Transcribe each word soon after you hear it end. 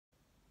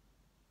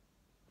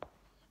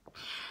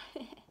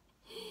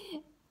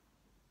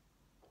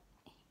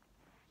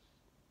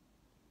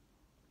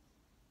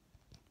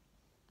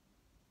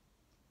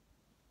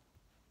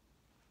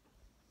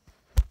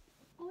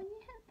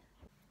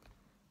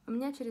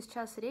меня через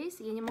час рейс,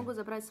 и я не могу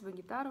забрать свою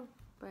гитару,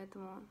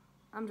 поэтому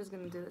I'm just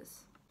gonna do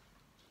this.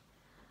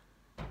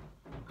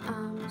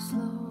 I'm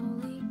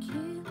slowly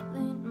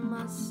killing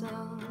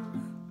myself.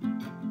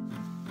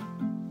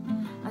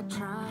 I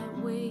try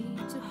way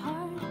too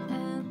hard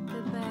at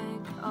the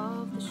back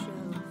of the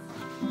shelf,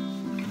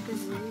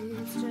 'cause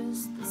it's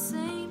just the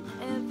same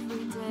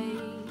every day.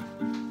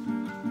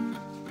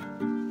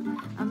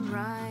 I'm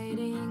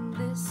writing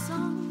these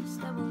songs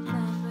that will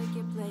never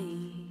get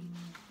played.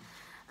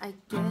 I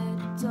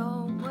get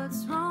all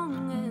what's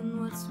wrong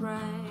and what's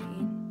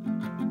right.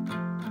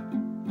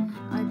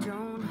 I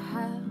don't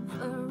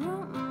have a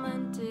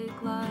romantic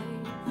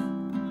life,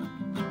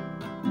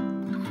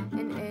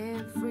 and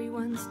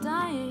everyone's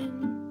dying,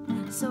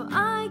 so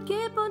I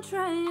keep on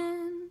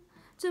trying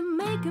to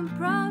make them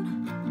proud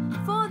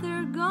before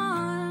they're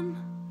gone.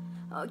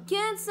 Oh,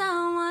 can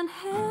someone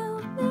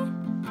help me?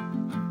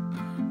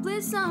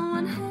 Please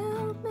someone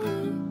help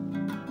me.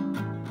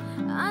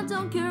 I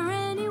don't care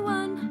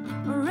anyone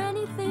or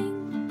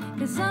anything,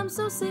 'cause I'm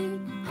so sick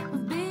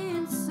of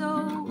being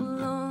so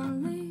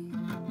lonely.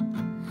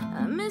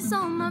 I miss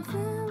all my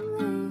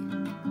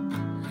family.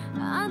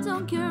 I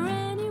don't care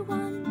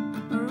anyone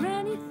or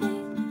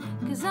anything,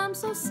 'cause I'm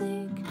so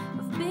sick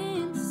of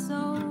being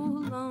so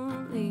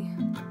lonely.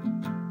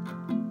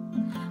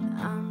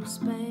 I'm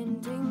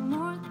spending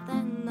more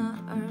than I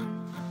earn.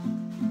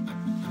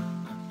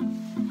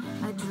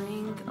 I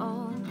drink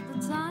all the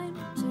time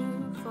to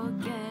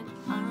forget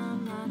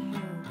I'm not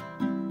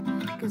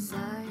her, 'cause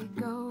I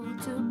go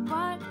to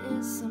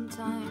parties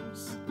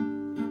sometimes,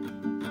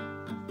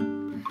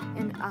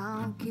 and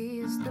I'll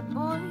kiss the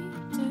boy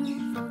to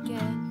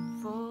forget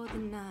for the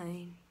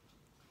night.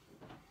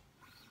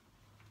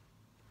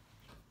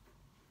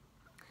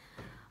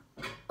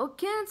 Oh,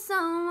 can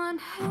someone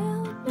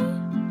help me?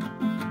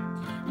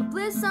 Oh,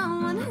 please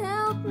someone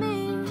help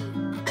me.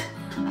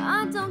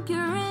 I don't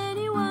care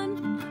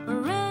anyone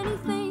or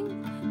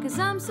anything, 'cause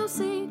I'm so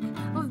sick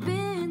of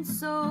being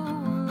so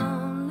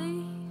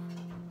lonely.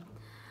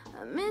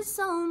 I miss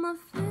all my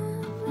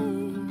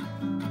family.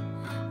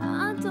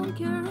 I don't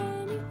care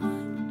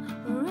anyone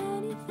or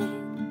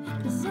anything,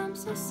 'cause I'm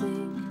so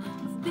sick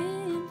of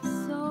being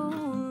so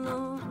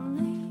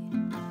lonely.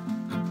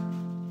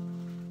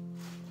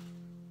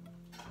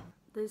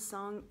 This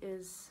song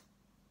is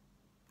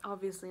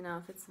obviously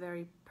enough. It's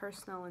very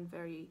personal and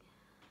very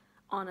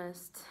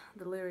honest.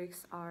 The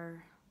lyrics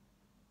are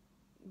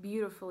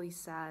beautifully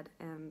sad,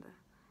 and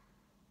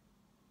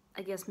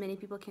I guess many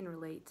people can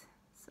relate,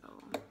 so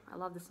I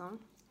love the song.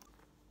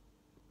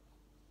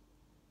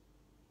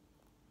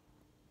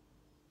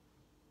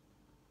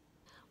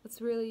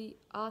 What's really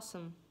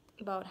awesome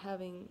about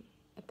having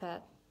a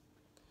pet,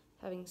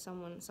 having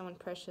someone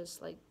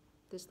precious like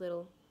this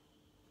little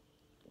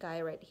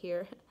guy right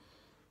here,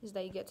 is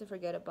that you get to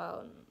forget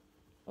about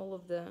all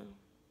of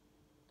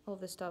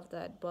the stuff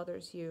that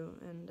bothers you.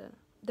 And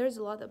there's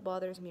a lot that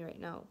bothers me right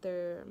now.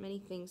 There are many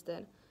things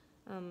that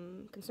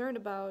I'm concerned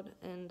about,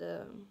 and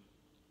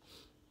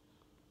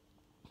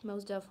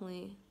most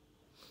definitely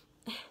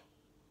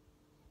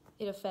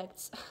it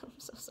affects I'm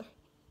so sorry,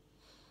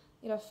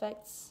 it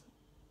affects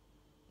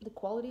the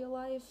quality of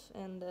life.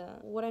 And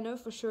what I know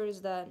for sure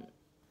is that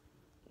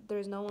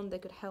there's no one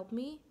that could help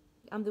me.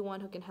 I'm the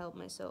one who can help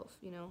myself,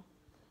 you know.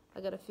 I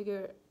gotta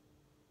figure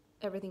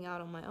everything out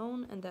on my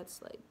own, and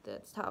that's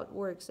how it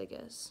works, I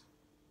guess.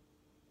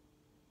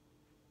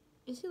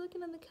 Is he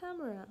looking at the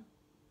camera?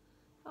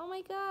 Oh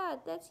my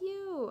god, that's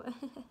you.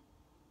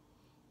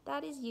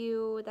 That is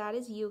you. That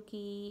is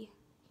Yuki.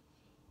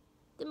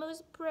 The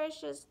most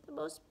precious, the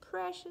most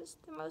precious,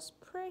 the most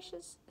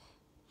precious.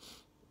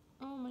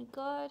 Oh my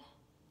god.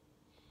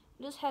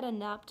 We just had a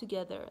nap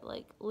together,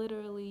 like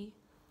literally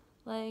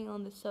laying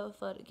on the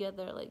sofa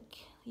together, like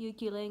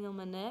Yuki laying on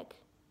my neck.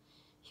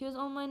 He was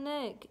on my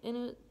neck, and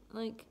it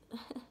like I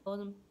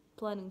wasn't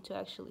planning to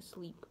actually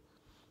sleep,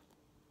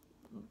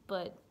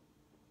 but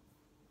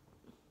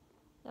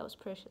that was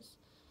precious.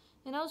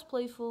 And I was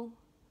playful.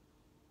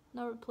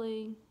 Now we're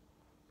playing.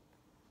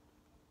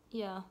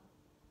 Yeah.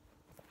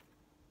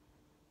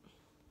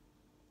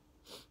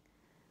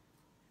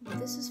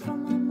 This is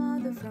from my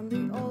mother, from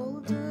the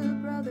older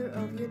brother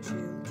of your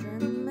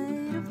children,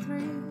 made of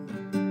three.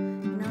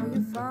 Now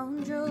you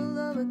found your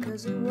lover,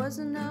 'cause it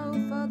wasn't no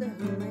father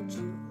who made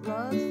you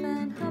love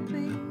and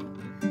happy.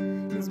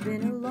 It's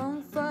been a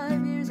long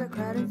 5 years, I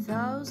cried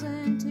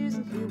 1,000 tears,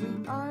 and here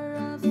we are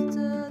after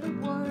the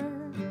war.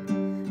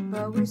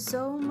 But we're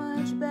so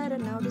much better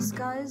now, the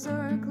skies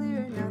are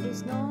clear, now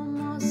there's no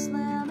more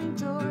slamming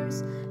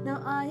doors.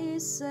 Now I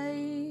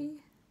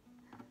say,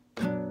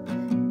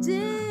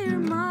 dear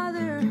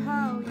mother,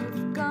 how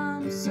you've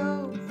come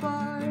so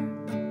far.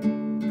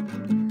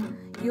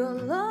 Your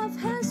love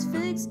has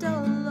fixed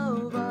all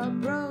of our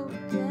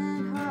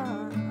broken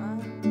heart.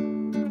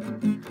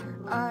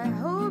 I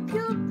hope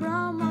you're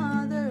proud,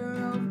 mother,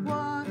 of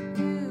what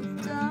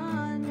you've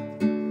done.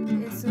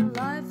 It's a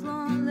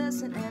lifelong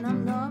lesson, and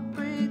I'm not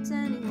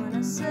pretending when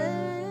I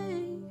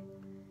say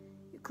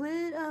you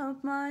cleared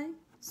up my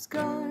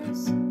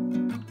scars.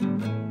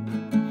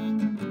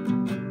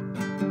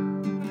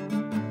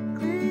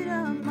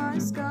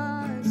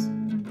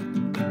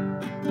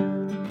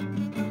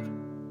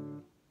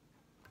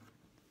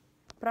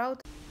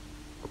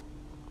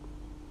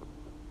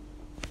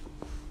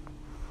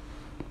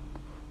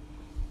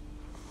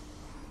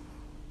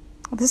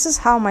 This is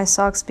how my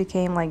socks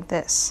became like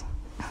this.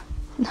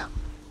 No.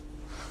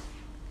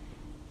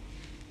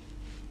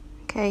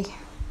 Okay.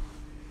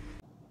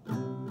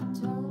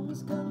 Time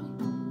is coming,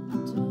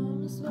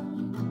 time is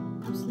coming.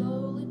 I'm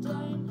slowly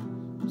dying,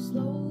 I'm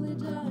slowly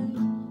dying.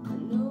 I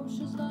know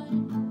she's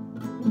lying,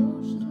 I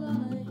know she's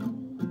lying.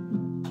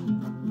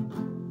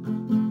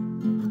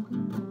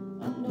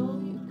 I know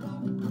you're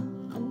coming,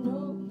 I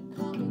know you're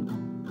coming.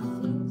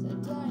 Things are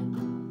dying,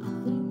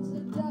 things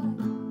are dying.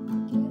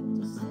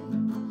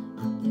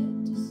 I get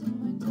to see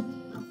my death.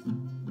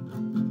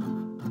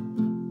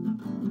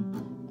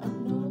 I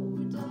know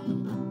we're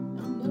dying,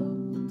 I know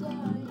we're dying.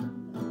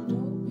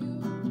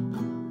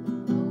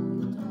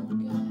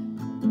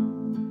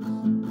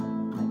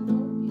 I know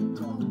you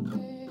don't care. I know you don't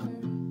care.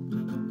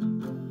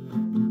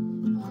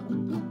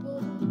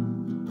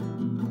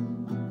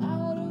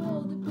 Out of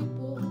all the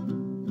people,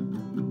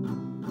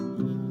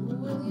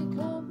 will you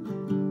come?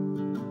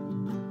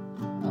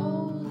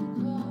 Oh, will you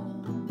come?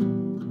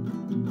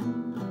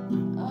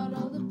 Out of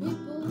all the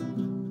people,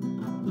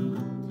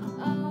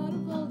 out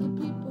of all the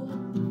people,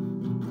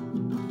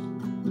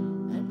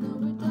 I know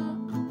we're dying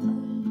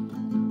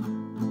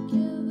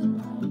together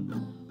right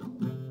now.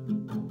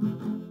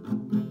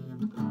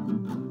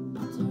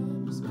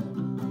 Time is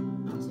coming,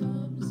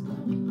 time is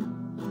coming.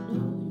 I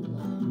know you're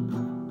lying,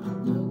 I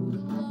know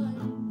you're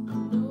lying. I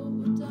know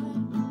we're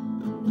dying,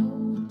 I know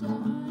we're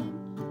dying.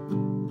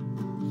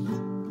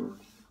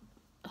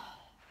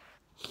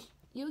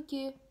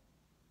 Yuki,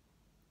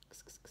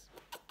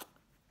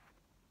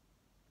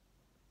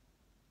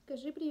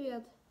 скажи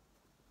привет.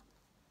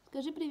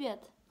 Скажи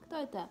привет. Кто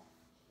это?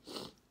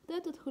 Кто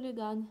этот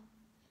хулиган?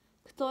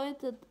 Кто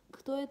этот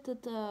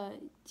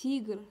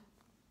тигр?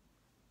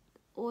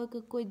 Ой,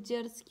 какой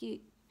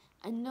дерзкий.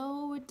 I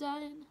know we're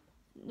dying,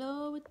 I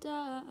know we're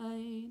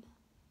dying.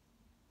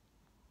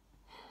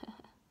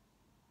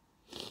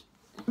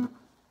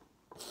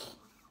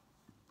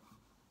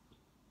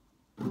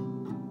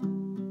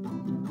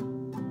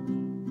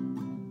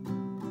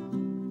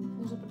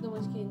 Нужно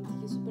придумать какие-нибудь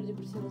такие супер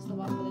депрессивные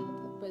слова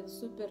под эту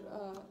супер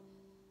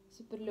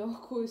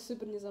легкую,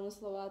 супер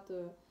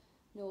незамысловатую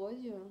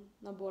мелодию,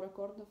 набор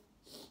аккордов.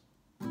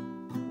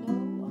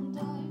 I'm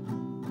dying,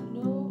 I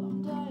know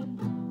I'm dying,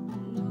 I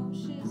know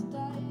she's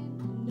dying,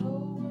 I know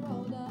we're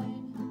all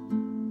dying,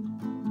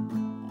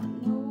 I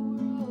know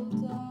we're all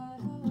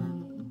dying.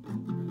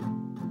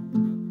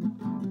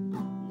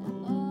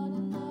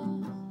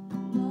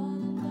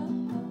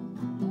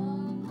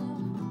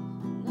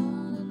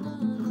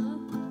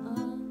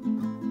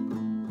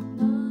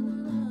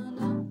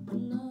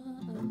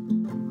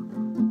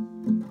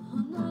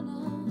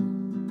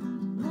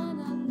 Na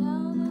na na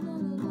na na na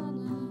na na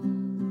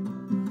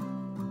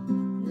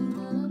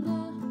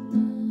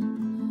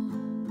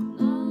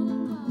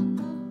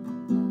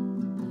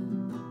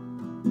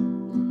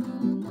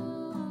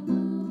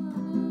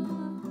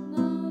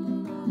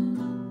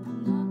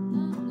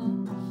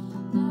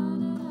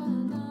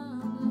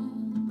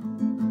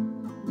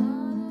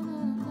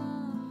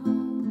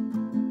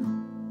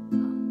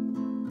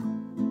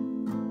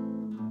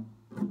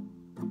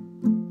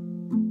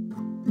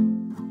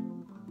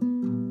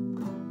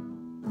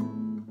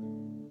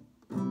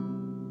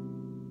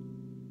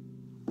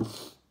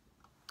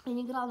Я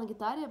не играла на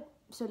гитаре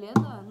все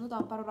лето, ну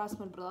там пару раз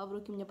брала в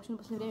руки, у меня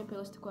почему-то в последнее время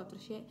появилось такое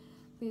отвращение,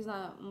 не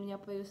знаю, у меня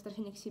появилось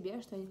отвращение к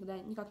себе, что я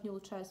никак не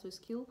улучшаю свой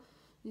скилл,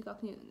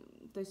 никак не,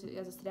 то есть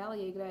я застряла,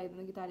 я играю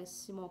на гитаре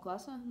с 7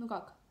 класса, ну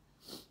как,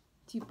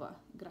 типа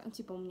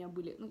у меня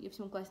были, ну я в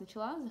 7 классе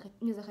начала,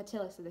 мне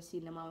захотелось тогда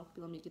сильно, мама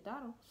купила мне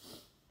гитару,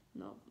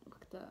 но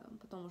как-то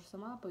потом уже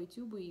сама по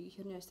ютубу и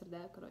хернёй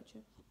страдаю,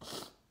 короче,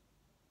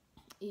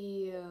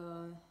 и...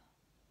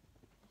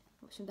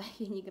 В общем, да,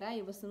 я не играю,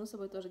 и в основном с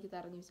собой тоже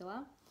гитару не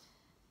взяла.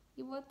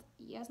 И вот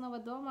я снова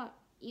дома,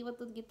 и вот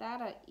тут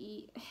гитара,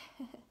 и...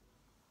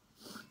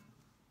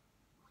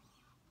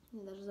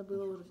 Я даже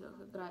забыла уже всё,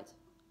 как играть.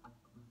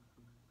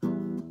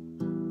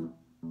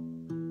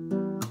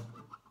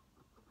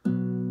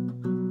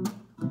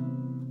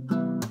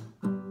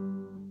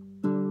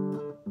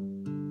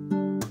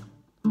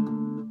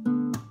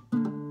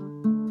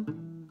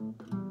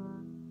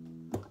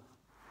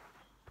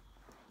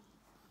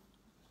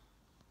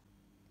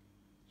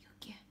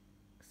 Юки.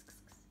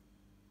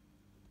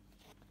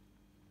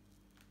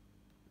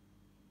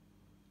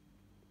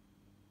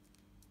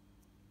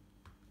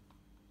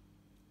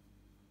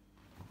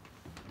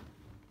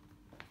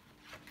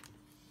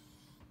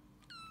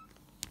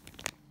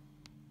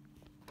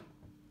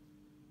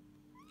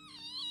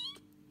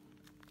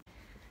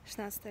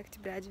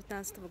 Октября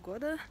 2019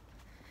 года,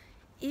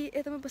 и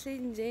это мой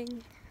последний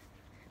день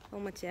в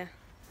Алмате,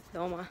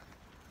 дома.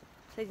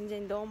 Последний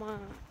день дома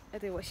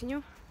этой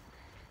осенью.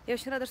 Я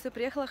очень рада, что я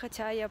приехала,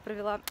 хотя я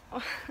провела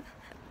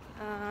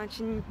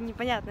очень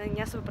непонятное,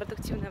 не особо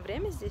продуктивное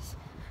время здесь.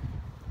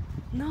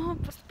 Но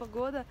просто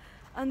погода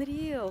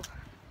unreal.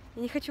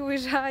 Я не хочу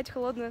уезжать в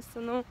холодную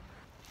Астану.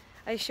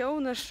 А еще у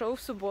нас шоу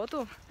в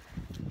субботу.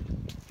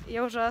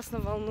 Я ужасно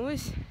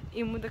волнуюсь,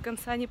 и мы до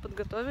конца не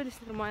подготовились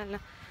нормально.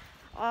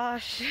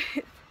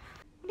 Shit.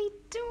 What are you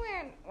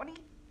doing? What are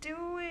you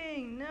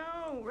doing?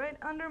 No, right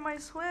under my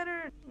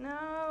sweater.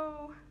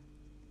 No.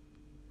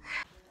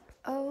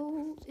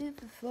 Oh,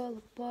 if we fall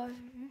apart,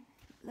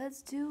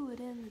 let's do it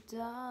in the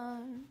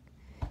dark.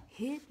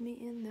 Hit me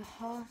in the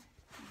heart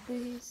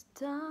this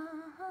time.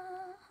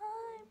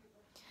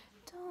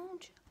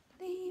 Don't you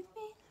leave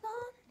me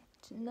lonely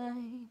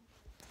tonight,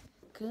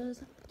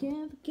 'cause I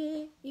can't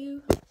forget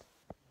you.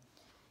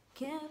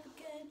 Can't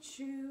forget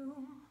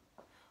you.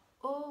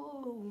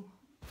 Oh,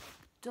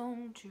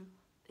 don't you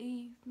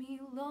leave me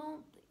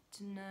lonely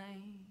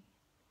tonight,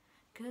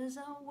 'cause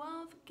I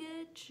won't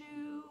forget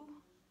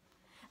you.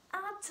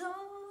 I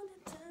told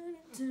you, turn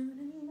it to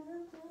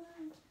another.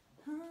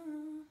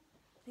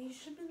 You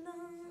should be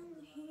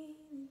lonely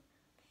here.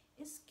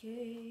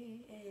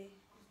 Escape.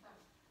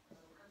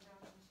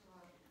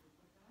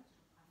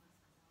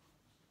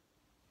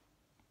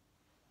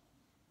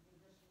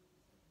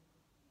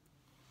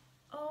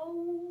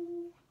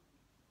 Oh,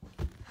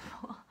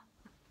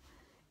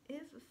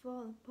 if we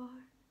fall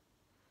apart,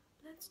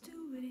 let's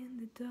do it in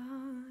the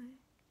dark.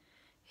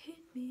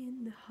 Hit me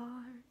in the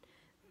heart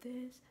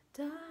this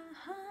time.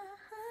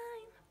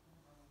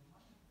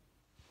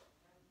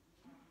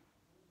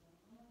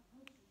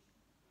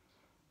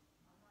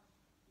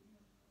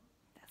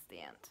 That's the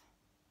end.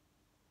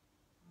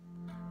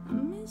 I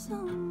miss all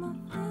my